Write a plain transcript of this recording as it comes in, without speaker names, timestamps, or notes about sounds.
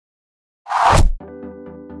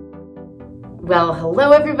Well,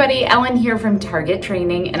 hello everybody, Ellen here from Target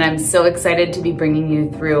Training, and I'm so excited to be bringing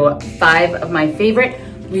you through 5 of my favorite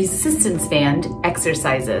resistance band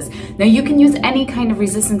exercises. Now you can use any kind of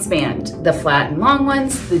resistance band, the flat and long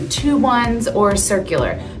ones, the tube ones, or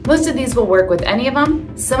circular. Most of these will work with any of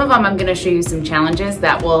them. Some of them I'm gonna show you some challenges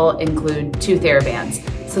that will include 2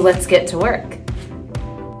 TheraBands. So let's get to work.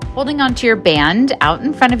 Holding onto your band out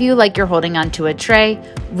in front of you like you're holding onto a tray,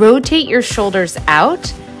 rotate your shoulders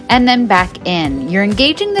out and then back in. You're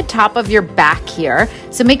engaging the top of your back here,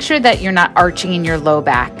 so make sure that you're not arching in your low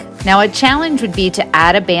back. Now a challenge would be to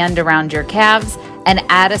add a band around your calves and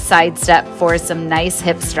add a side step for some nice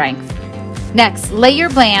hip strength. Next, lay your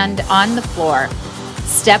band on the floor.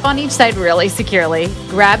 Step on each side really securely.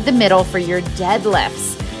 Grab the middle for your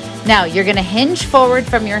deadlifts. Now you're gonna hinge forward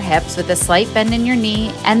from your hips with a slight bend in your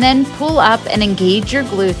knee and then pull up and engage your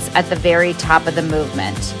glutes at the very top of the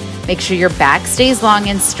movement. Make sure your back stays long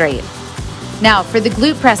and straight. Now for the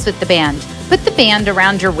glute press with the band, put the band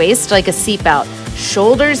around your waist like a seatbelt,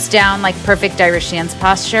 shoulders down like perfect Irish dance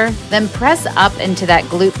posture, then press up into that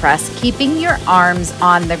glute press, keeping your arms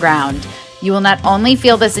on the ground. You will not only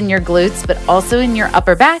feel this in your glutes, but also in your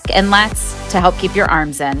upper back and lats to help keep your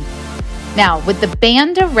arms in. Now, with the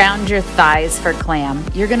band around your thighs for clam,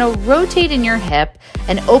 you're gonna rotate in your hip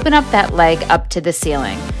and open up that leg up to the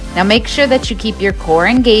ceiling. Now make sure that you keep your core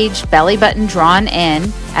engaged, belly button drawn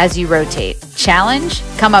in as you rotate. Challenge,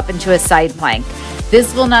 come up into a side plank.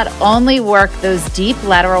 This will not only work those deep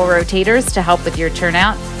lateral rotators to help with your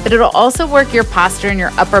turnout, but it'll also work your posture and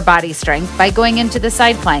your upper body strength by going into the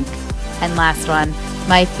side plank. And last one,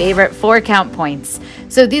 my favorite 4-count points.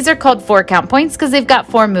 So these are called 4-count points because they've got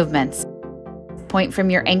 4 movements. Point from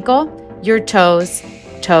your ankle, your toes,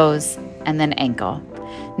 toes, and then ankle.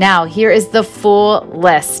 Now, here is the full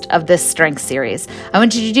list of this strength series. I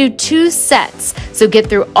want you to do 2 sets. So get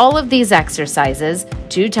through all of these exercises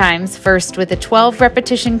 2 times, first with a 12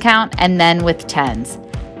 repetition count and then with 10s.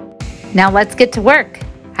 Now let's get to work.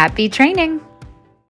 Happy training.